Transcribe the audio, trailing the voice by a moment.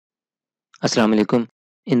Assalamu alaikum.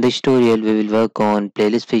 In this tutorial, we will work on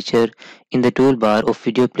playlist feature. In the toolbar of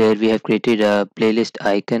video player, we have created a playlist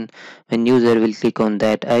icon. When user will click on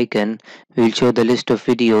that icon, we will show the list of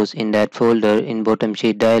videos in that folder in bottom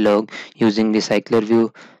sheet dialog using recycler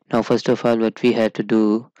view. Now, first of all, what we have to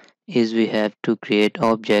do is we have to create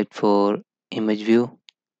object for image view.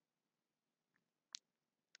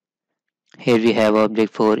 Here we have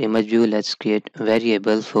object for image view. Let's create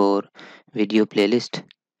variable for video playlist.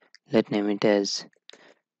 Let's name it as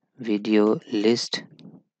video list.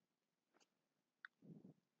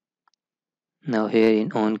 Now here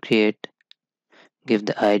in on create, give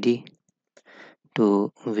the id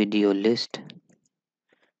to video list.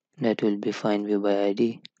 That will be find view by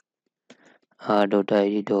id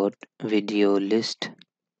r.id.video list,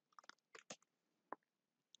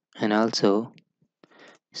 and also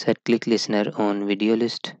set click listener on video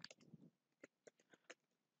list.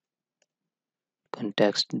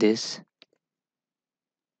 Context this.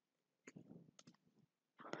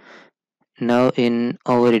 Now in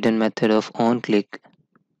our return method of on click,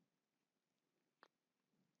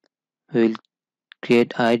 we will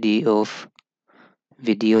create id of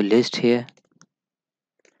video list here.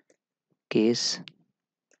 Case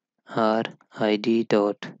r id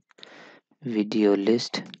dot video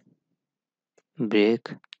list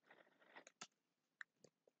break.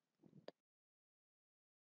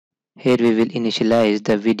 Here we will initialize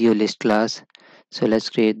the video list class. So let's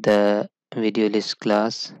create the video list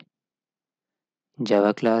class,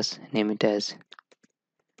 Java class, name it as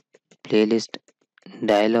playlist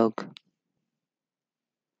dialog.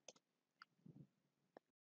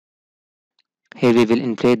 Here we will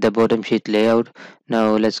inflate the bottom sheet layout.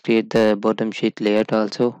 Now let's create the bottom sheet layout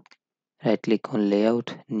also. Right click on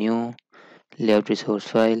layout, new layout resource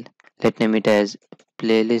file. Let's name it as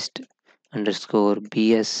playlist underscore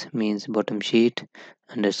bs, means bottom sheet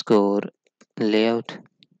underscore layout.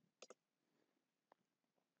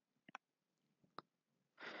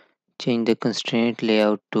 Change the constraint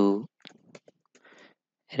layout to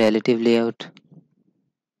relative layout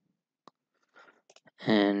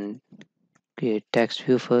and create text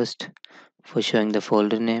view first for showing the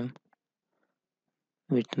folder name.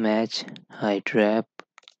 Width match, height wrap,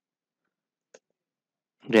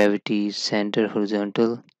 gravity center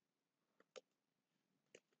horizontal,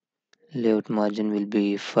 layout margin will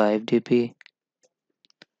be 5 dp,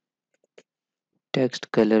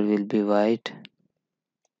 text color will be white,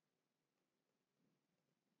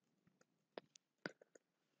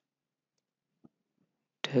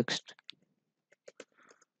 text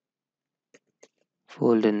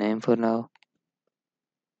folder name for now,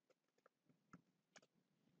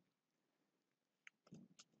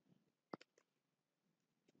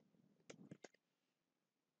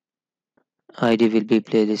 id will be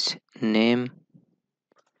playlist name,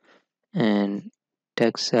 and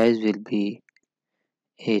text size will be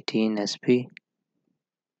 18 sp.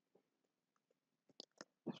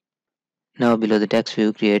 Now below the text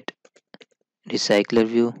view, create recycler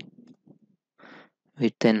view,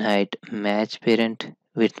 width and height match parent,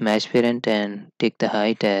 width match parent, and take the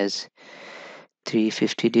height as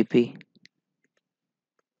 350 dp.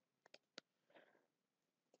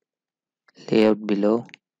 Layout below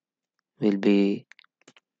will be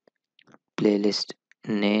playlist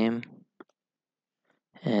name,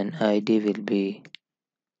 and id will be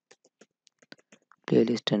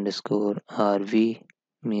playlist underscore rv,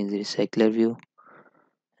 means recycler view,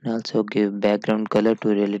 and also give background color to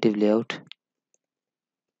relative layout.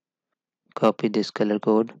 Copy this color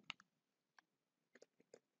code.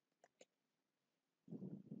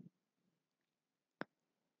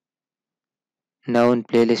 Now in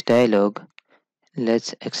playlist dialog,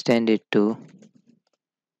 let's extend it to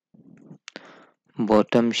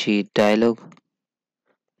bottom sheet dialog,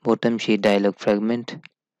 bottom sheet dialog fragment.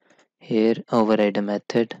 Here override a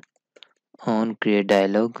method on create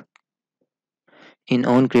dialog. In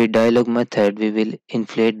on create dialog method, we will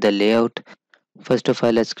inflate the layout. First of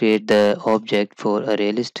all, let's create the object for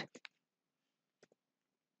array list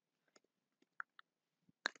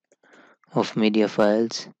of media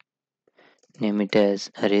files. Name it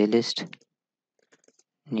as array list,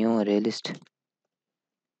 new array list,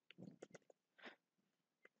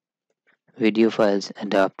 video files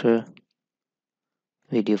adapter,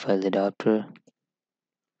 video files adapter,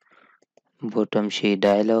 bottom sheet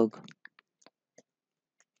dialog,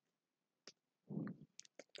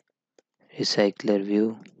 recycler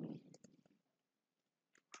view,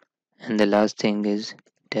 and the last thing is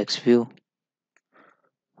text view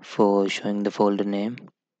for showing the folder name.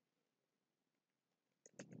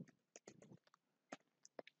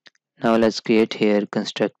 Now let's create here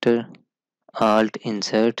constructor alt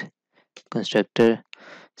insert constructor.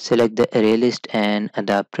 Select the array list and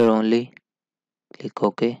adapter only. Click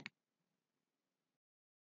OK.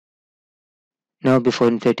 Now before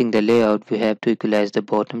inflating the layout, we have to equalize the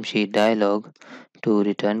bottom sheet dialog to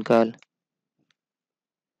return call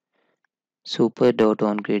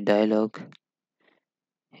super.onCreate dialog.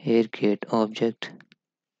 Here create object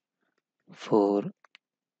for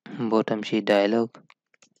bottom sheet dialog.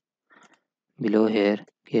 Below here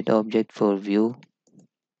create object for view,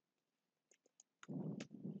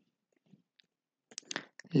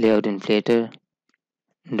 layout inflator,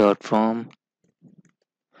 dot from,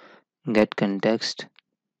 get context,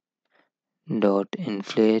 dot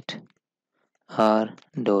inflate, r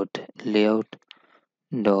dot layout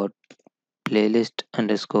dot playlist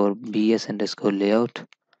underscore bs underscore layout,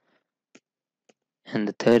 and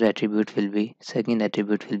the second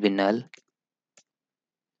attribute will be null.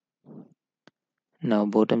 Now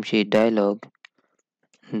bottom sheet dialog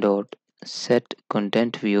dot set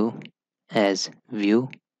content view as view,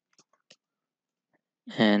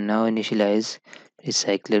 and now initialize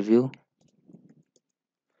recycler view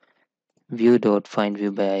dot find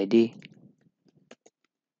view by id,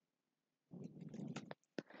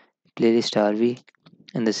 playlist rv,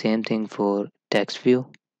 and the same thing for text view.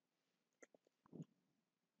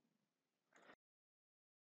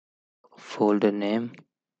 Folder name,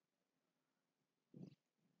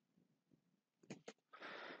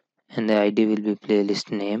 and the id will be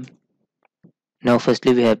playlist name. Now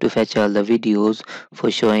firstly we have to fetch all the videos for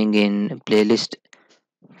showing in playlist.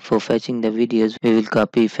 For fetching the videos, we will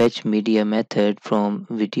copy fetch media method from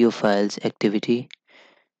video files activity.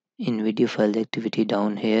 In video files activity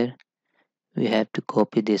down here, we have to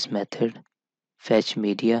copy this method fetch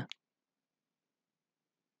media.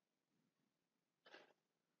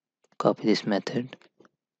 Copy this method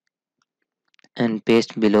and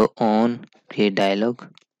paste below on create dialog.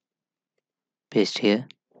 Paste here.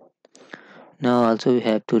 Now also we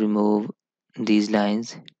have to remove these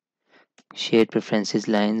lines, shared preferences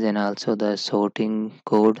lines, and also the sorting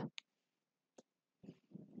code.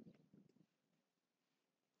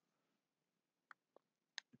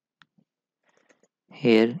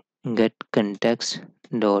 Here get context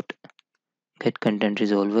dot get content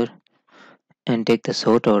resolver and take the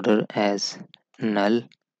sort order as null.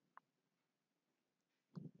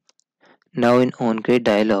 Now in onCreate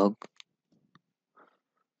dialog,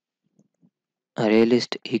 array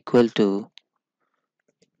list equal to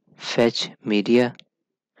fetch media.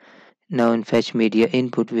 Now in fetch media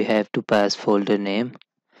input we have to pass folder name.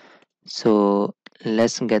 So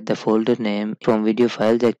let's get the folder name from video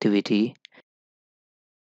files activity.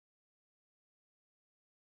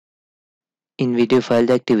 In video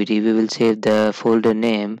files activity we will save the folder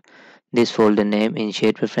name, this folder name in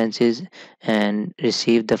shared preferences, and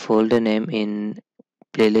receive the folder name in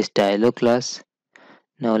playlist dialog class.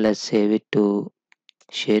 Now let's save it to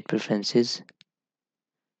shared preferences.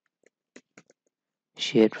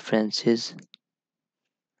 Shared preferences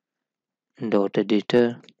dot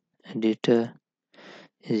editor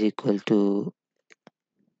is equal to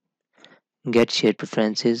get shared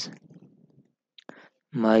preferences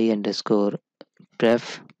my underscore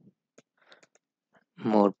pref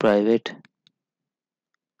more private,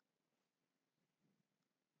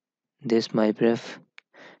 this my pref,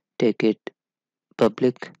 take it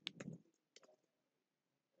public,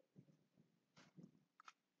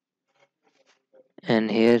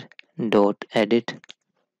 and here dot edit.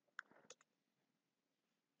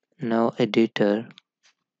 Now editor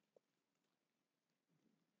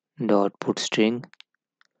dot put string,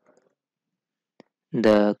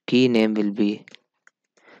 the key name will be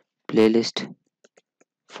playlist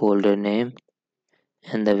folder name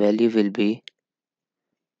and the value will be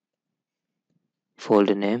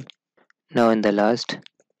folder name. Now in the last,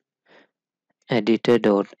 editor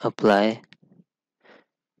dot apply,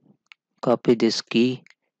 copy this key.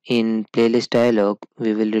 In playlist dialog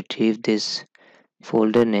we will retrieve this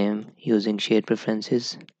folder name using shared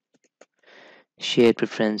preferences. Shared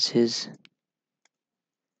preferences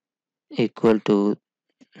equal to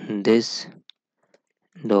this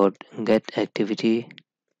dot get activity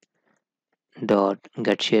dot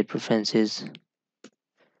get shared preferences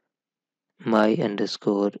my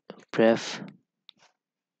underscore pref,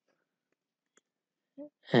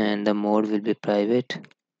 and the mode will be private.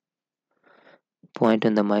 Point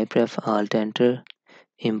on the my pref, alt enter,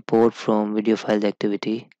 import from video files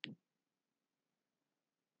activity.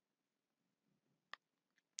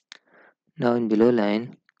 Now in below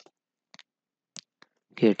line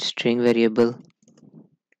get string variable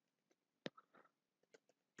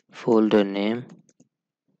folder name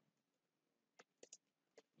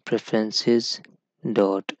preferences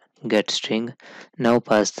dot get string. Now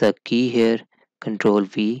pass the key here, Control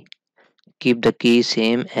V. Keep the key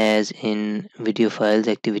same as in video files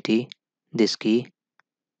activity, this key.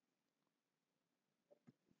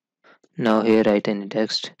 Now here write any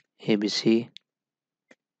text, ABC.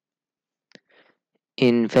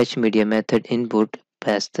 In fetch media method input,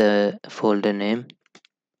 pass the folder name.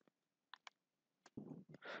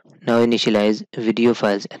 Now initialize video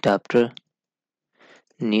files adapter,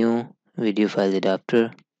 new video files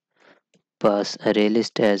adapter, pass array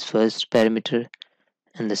list as first parameter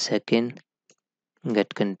and the second,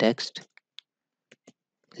 get context,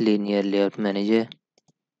 linear layout manager,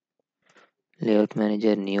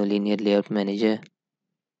 new linear layout manager,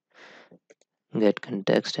 get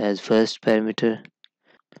context as first parameter,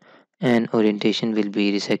 and orientation will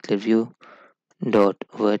be recycler view dot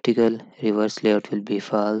vertical, reverse layout will be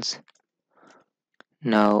false.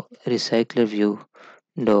 Now recycler view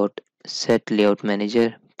dot set layout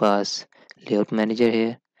manager, pass layout manager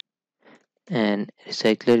here, and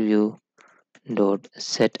recycler view dot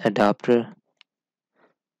set adapter,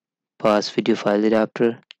 pass video file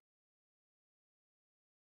adapter,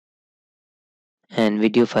 and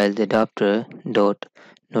video file adapter dot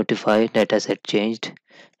notify dataset changed,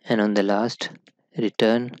 and on the last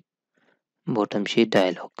return bottom sheet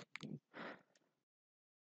dialog.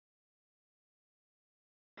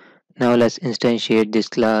 Now let's instantiate this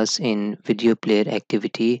class in video player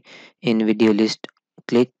activity. In video list,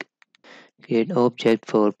 click create object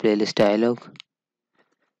for playlist dialog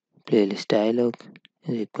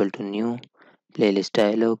is equal to new playlist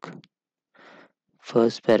dialog.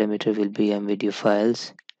 First parameter will be video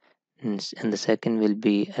files and the second will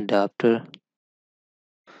be adapter.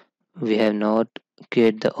 We have not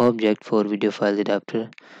created the object for video file adapter,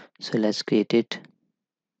 so let's create it.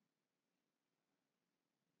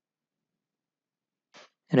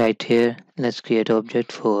 Right here, let's create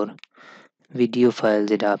object for video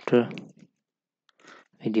file adapter.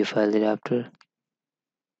 Video file adapter.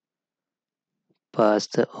 Pass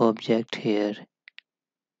the object here.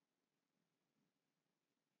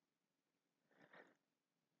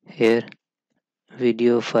 Here,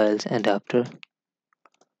 video files adapter.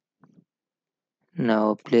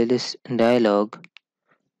 Now playlist dialog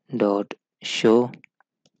dot show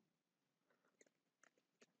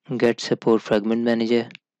get support fragment manager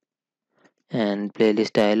and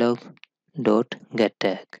playlist dialog dot get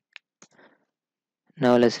tag.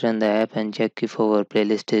 Now let's run the app and check if our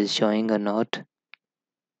playlist is showing or not.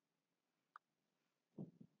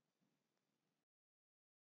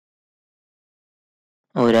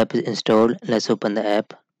 Our app is installed. Let's open the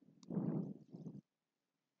app.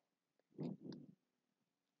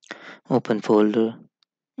 Open folder,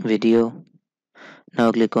 video.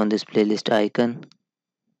 Now click on this playlist icon.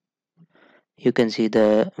 You can see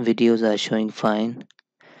the videos are showing fine,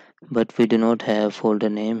 but we do not have folder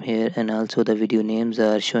name here, and also the video names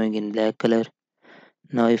are showing in black color.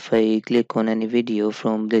 Now if I click on any video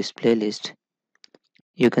from this playlist,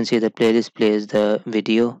 you can see the playlist plays the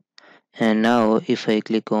video. And now if I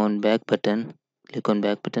click on back button, you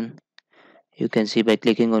can see by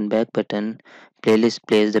clicking on back button, playlist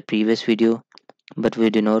plays the previous video, but we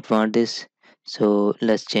do not want this, so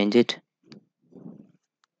let's change it.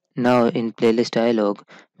 Now in playlist dialog,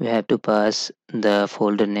 we have to pass the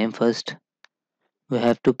folder name first. We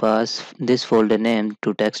have to pass this folder name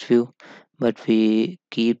to text view, but we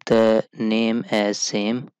keep the name as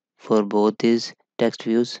same for both these text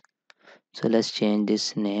views. So let's change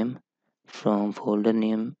this name from folder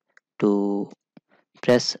name to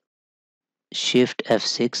press Shift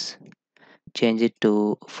F6, change it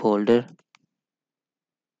to folder.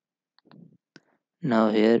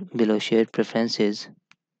 Now here below shared preferences,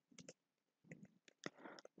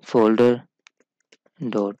 folder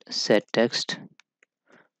dot set text,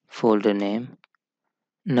 folder name.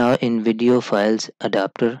 Now in video files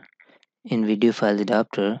adapter, we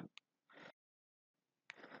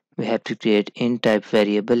have to create int type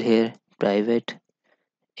variable here, private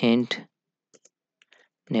int,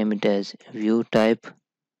 name it as view type,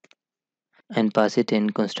 and pass it in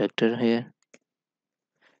constructor here,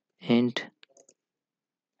 int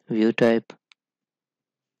view type.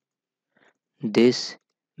 This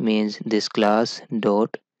means this class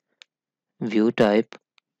dot view type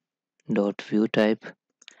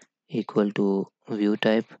equal to view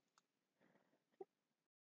type.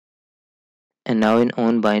 And now in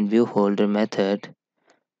onBindView holder method,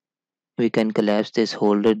 we can collapse this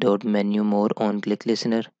holder dot menu more on click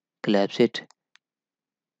listener, collapse it.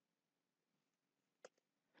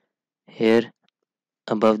 Here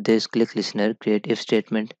above this click listener, create if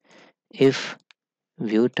statement. If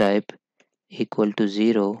view type equal to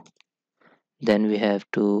 0, Then we have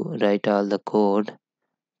to write all the code,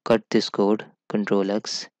 cut this code, Control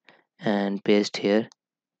X, and paste here,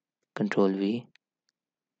 Control V.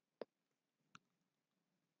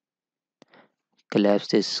 Collapse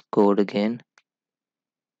this code again.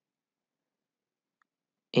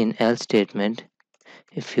 In else statement,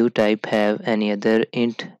 if you type have any other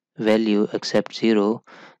int value except 0,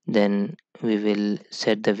 then we will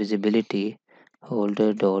set the visibility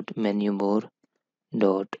holder dot menu more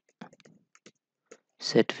dot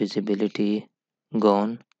set visibility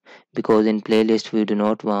gone, because in playlist we do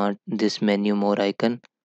not want this menu more icon.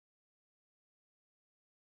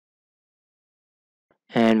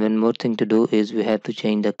 And one more thing to do is we have to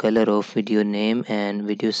change the color of video name and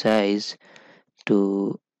video size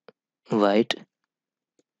to white.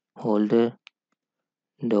 Holder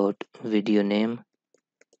dot video name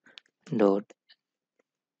dot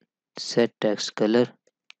set text color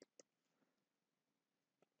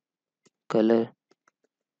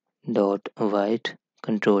dot white.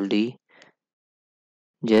 Control D.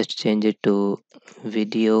 Just change it to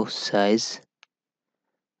video size.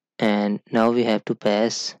 And now we have to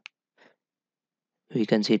pass, we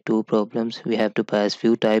can see two problems. We have to pass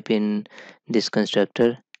view type in this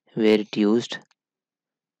constructor where it used.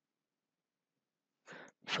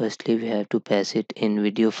 Firstly, we have to pass it in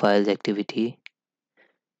video files activity.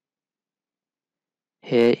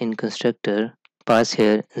 Here in constructor, pass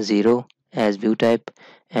here 0 as view type,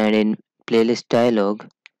 and in playlist dialog,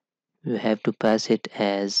 we have to pass it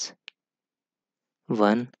as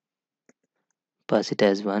 1. Pass it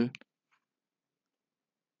as 1.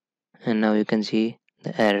 And now you can see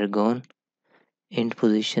the error gone. Int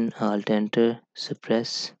position, alt enter,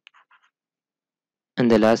 suppress. And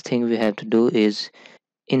the last thing we have to do is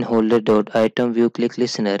in holder.item view click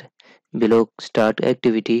listener, below start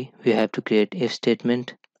activity, we have to create if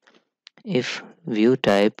statement. If view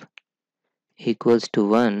type equals to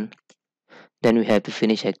 1, then we have to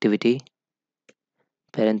finish activity,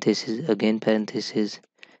 parenthesis, again parenthesis,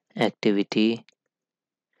 activity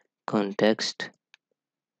context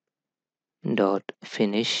dot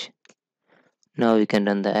finish. Now we can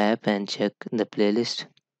run the app and check the playlist.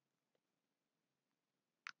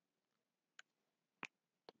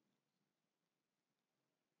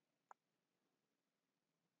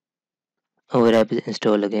 Our app is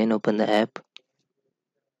installed again. Open the app,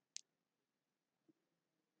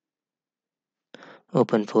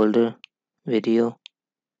 open folder, video,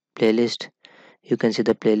 playlist. You can see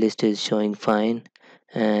the playlist is showing fine,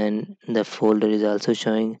 and the folder is also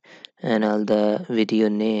showing, and all the video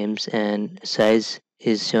names and size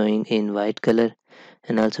is showing in white color.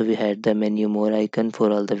 And also we had the menu more icon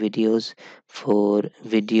for all the videos for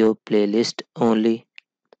video playlist only.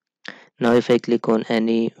 Now if I click on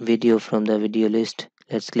any video from the video list,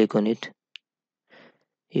 let's click on it,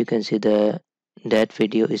 you can see that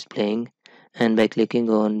video is playing, and by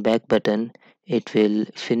clicking on back button it will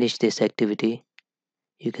finish this activity.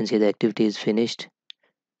 You can see the activity is finished.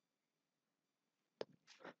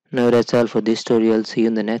 Now that's all for this tutorial. See you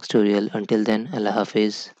in the next tutorial. Until then, Allah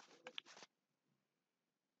Hafiz.